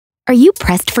Are you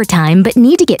pressed for time but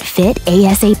need to get fit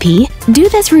ASAP? Do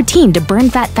this routine to burn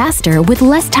fat faster with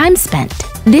less time spent.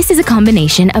 This is a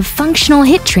combination of functional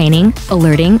HIIT training,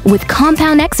 alerting, with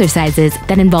compound exercises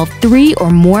that involve 3 or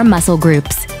more muscle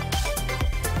groups.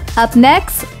 Up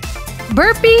next,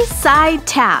 burpee side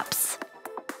taps.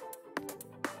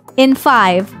 In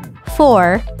 5,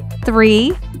 4,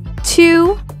 3,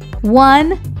 2,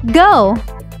 1, go!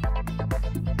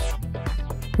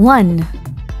 1,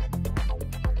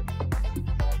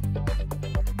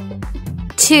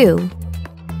 2,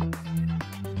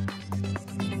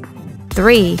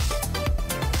 3,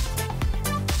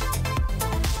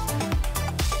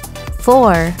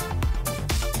 4,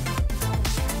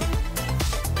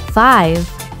 5,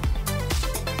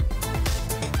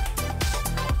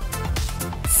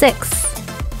 6,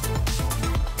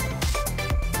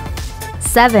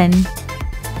 7,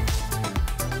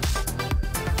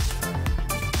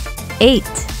 8,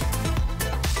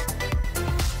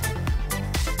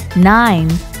 9,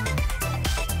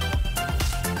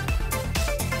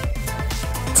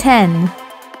 10,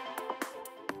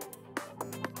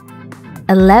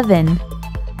 11,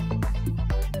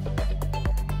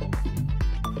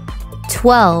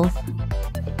 12.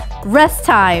 Rest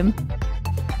time.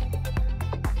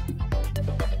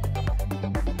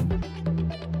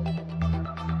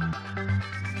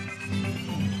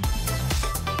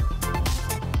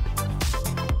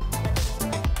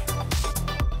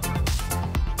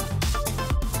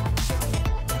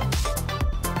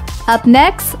 Up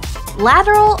next,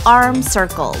 lateral arm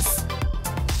circles.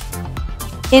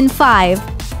 In 5,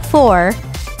 4,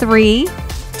 3,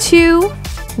 2,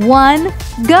 1,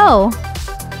 go!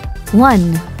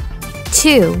 1,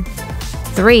 2,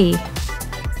 3,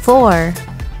 4,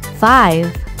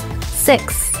 5,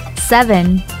 6,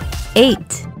 7,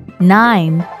 8,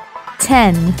 9,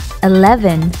 10,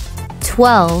 11,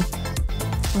 12.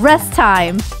 Rest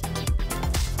time.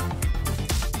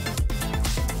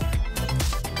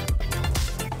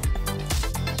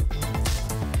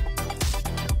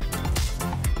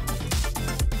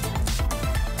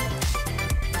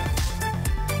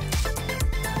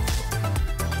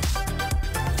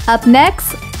 Up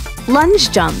next,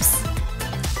 lunge jumps.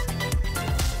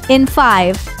 In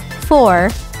 5, 4,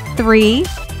 3,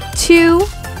 2,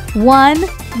 1,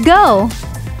 go!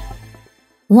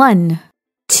 1,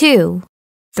 2,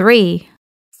 3,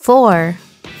 4,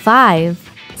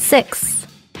 5, 6,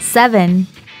 7,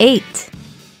 8,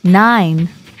 9,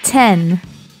 10,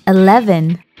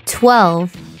 11,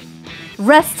 12.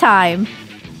 Rest time.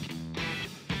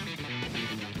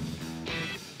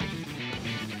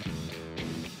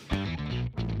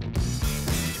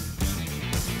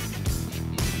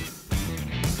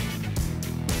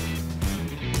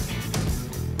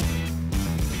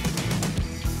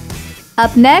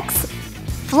 Up next,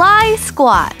 fly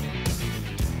squat.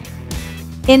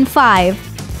 In 5,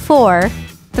 4,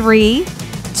 3,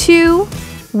 2,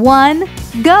 1,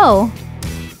 go!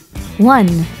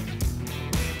 1,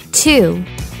 2,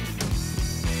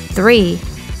 3,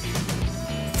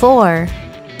 4,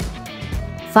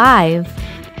 5,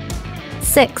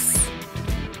 6,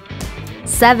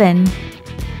 7,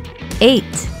 8,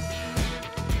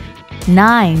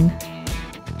 9,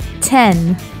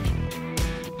 10,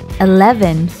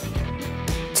 11,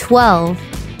 12.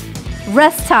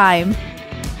 Rest time.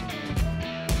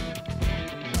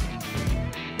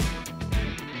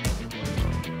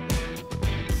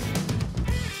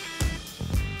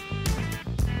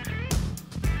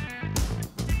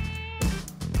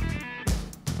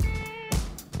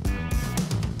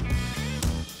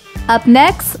 Up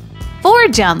next,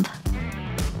 forward jump.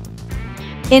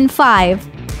 In 5,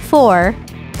 4,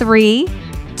 3,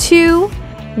 2,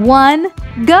 1,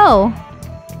 go!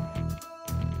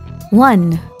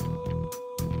 1,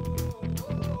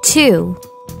 2,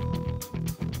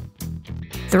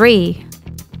 3,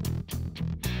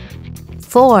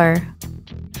 4,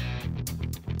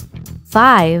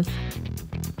 5,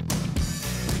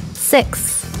 6,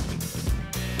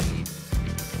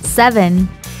 7,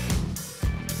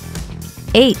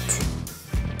 8,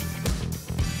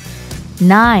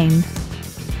 9,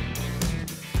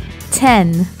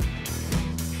 10,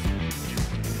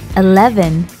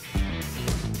 11,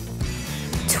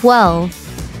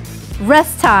 12.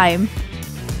 Rest time.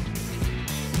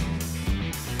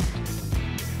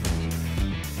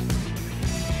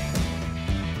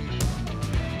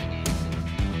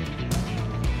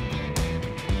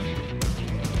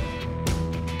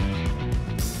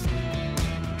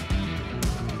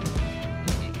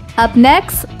 Up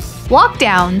next, walk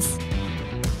downs.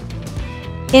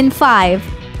 In 5,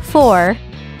 4,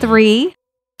 3,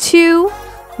 2,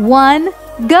 1,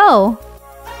 go!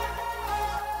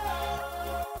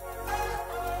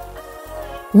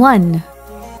 1,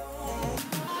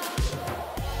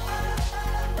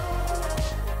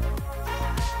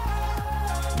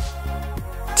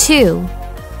 2,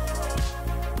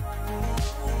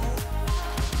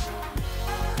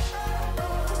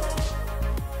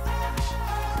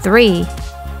 3,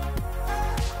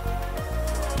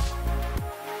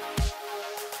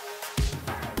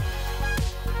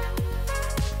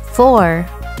 4,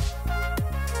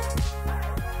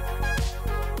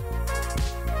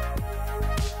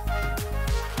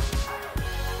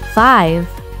 5,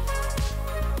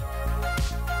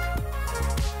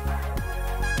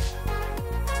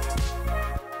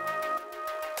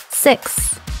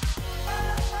 6,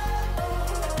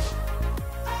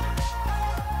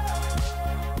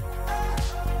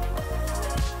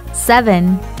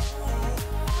 7,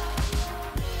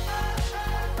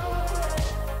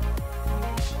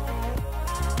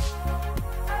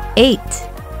 8,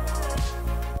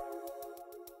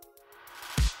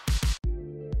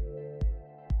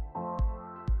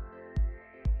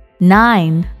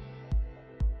 9,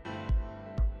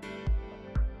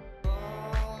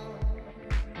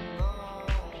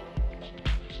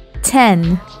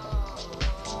 10,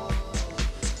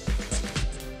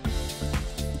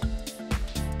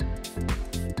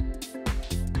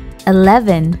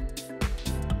 11,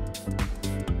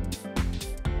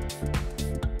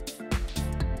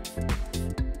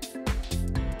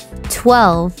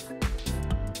 12.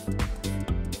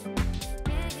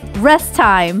 Rest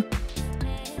time.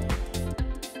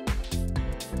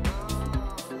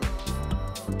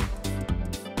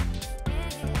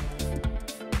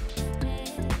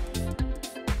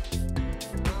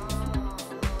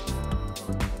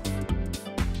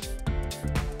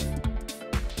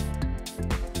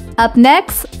 Up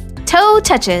next, toe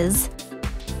touches.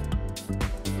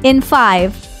 In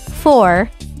 5, 4,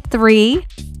 3,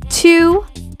 2,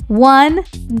 1,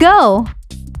 go.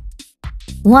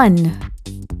 1,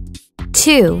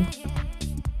 2,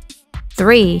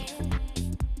 3,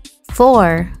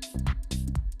 4,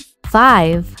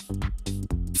 5,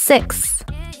 6,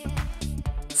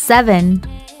 7,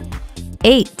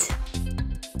 8,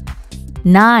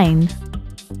 9,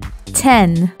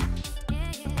 10,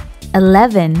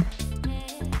 11,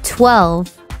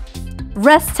 12.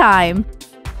 Rest time.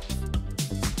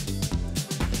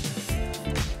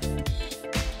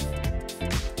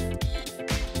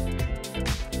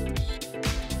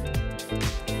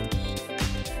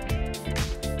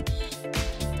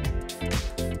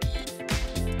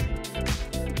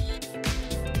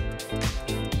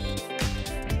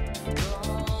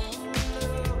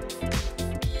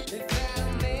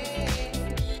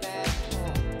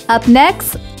 Up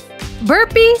next,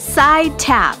 burpee side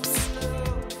taps.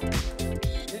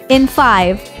 In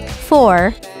 5,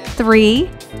 4, 3,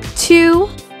 2,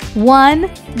 1,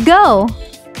 go.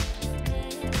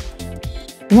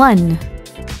 1,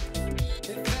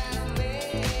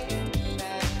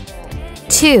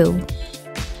 2,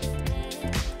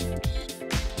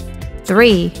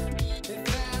 3,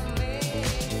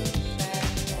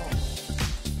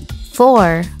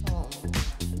 4,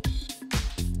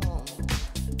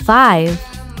 5,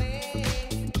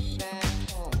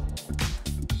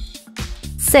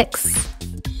 6,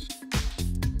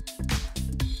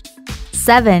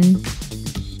 7,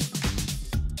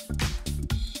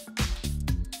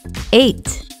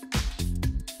 8,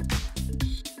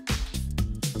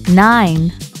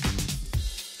 9,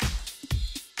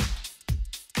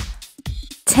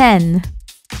 10,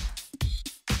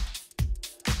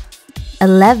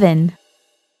 11,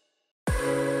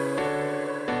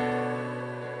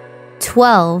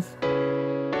 12.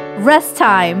 Rest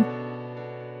time.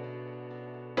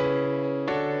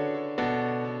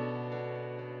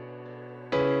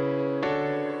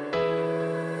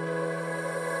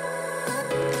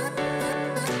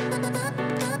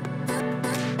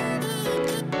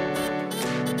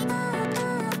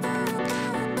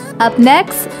 Up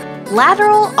next,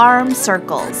 lateral arm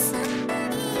circles.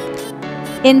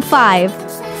 In 5,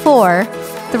 4,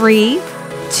 3,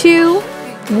 2,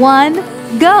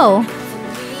 1, go.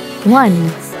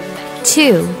 1,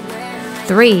 2,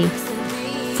 3,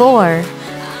 4,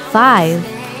 5,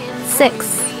 6,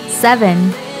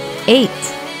 7, 8,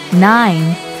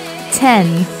 9,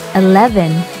 10,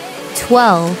 11,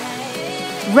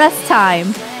 12. Rest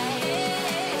time.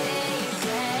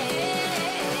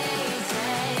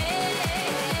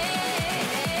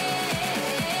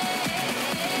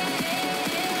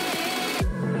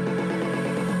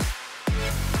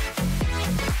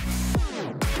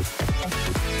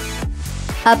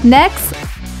 Up next,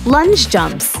 lunge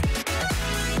jumps.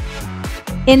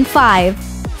 In 5,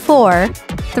 4,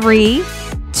 3,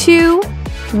 2,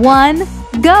 1,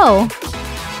 go.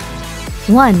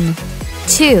 1,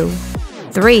 2,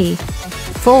 3,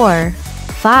 4,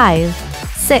 5,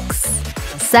 6,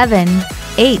 7,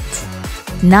 8,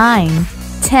 9,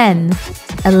 10,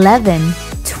 11,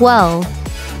 12.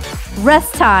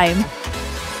 Rest time.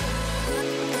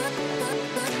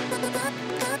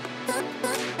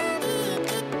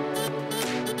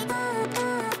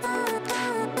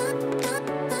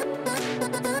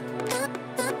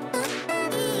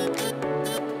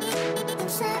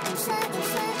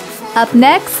 Up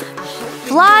next,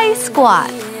 fly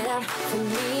squat.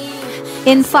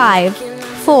 In 5,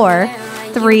 4,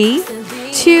 3,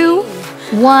 2,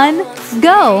 1,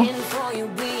 go.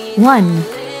 1,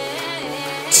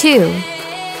 2,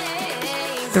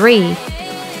 3,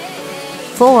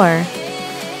 4,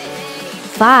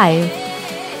 5,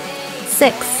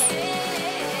 6,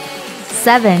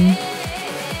 7,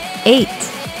 8,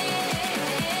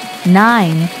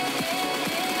 9,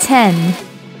 10,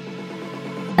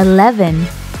 11,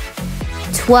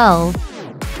 12.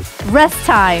 Rest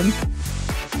time.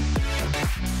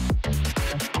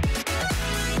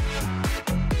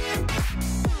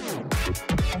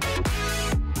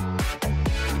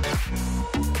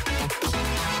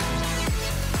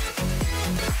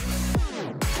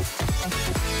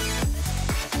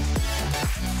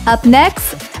 Up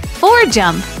next, 4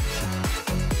 jump.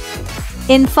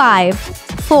 In 5,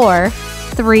 4,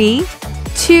 3,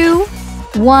 2,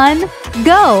 1,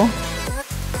 go.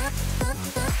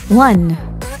 1,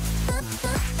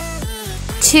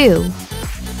 2,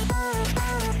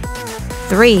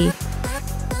 3,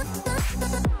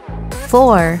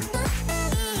 4,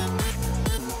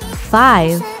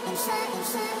 5,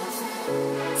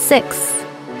 6,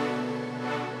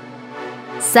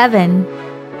 7,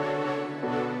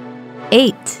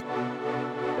 8,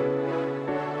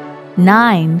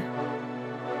 9,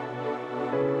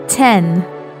 10,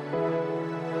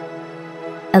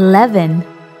 11,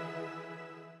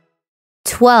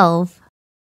 12.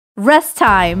 Rest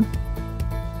time.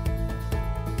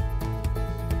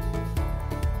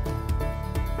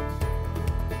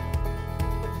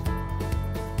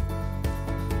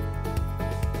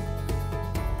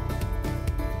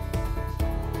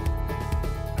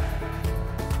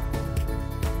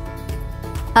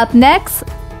 Up next,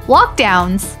 walk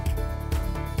downs.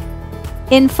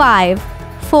 In 5,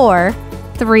 4,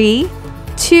 3,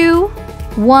 2,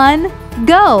 1,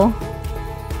 go.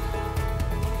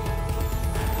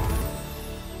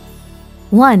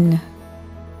 1,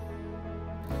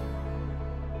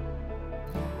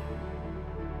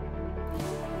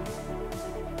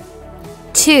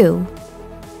 2,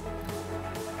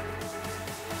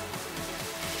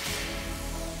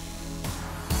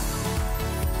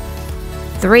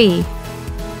 3,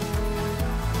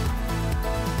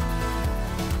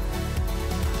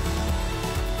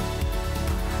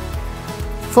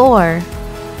 4,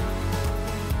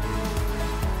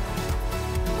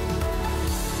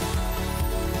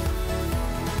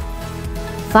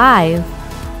 5,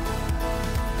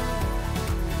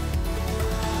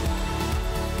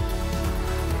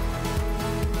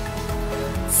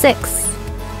 6,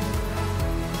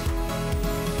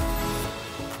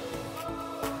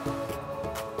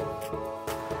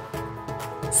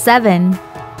 7,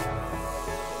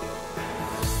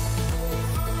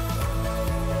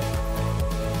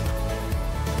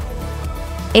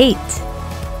 8,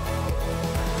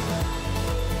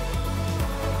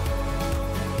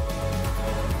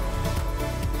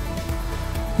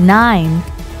 9,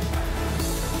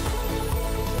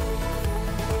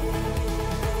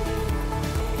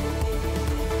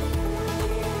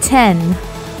 10,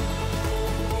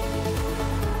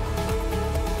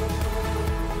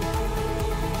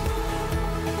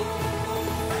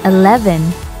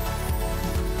 11,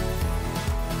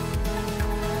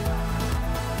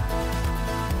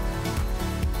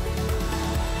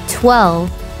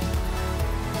 12.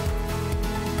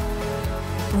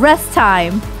 Rest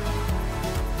time.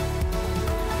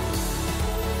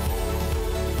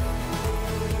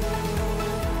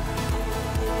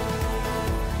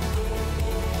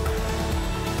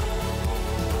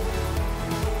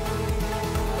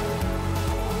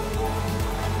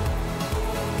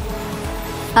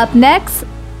 Up next,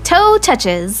 toe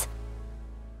touches.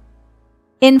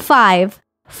 In 5,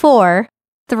 4,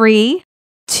 3,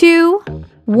 2,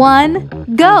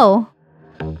 1, go.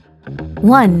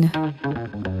 1,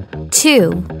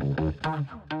 2,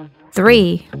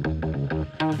 3,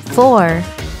 4,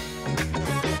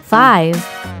 5,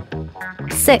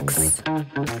 6,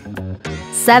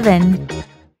 7,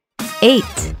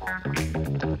 8,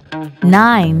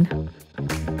 9,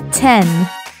 10,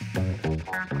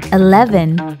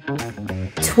 11,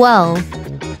 12.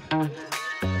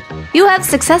 You have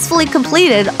successfully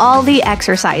completed all the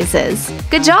exercises.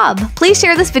 Good job! Please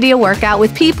share this video workout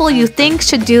with people you think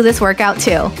should do this workout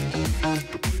too.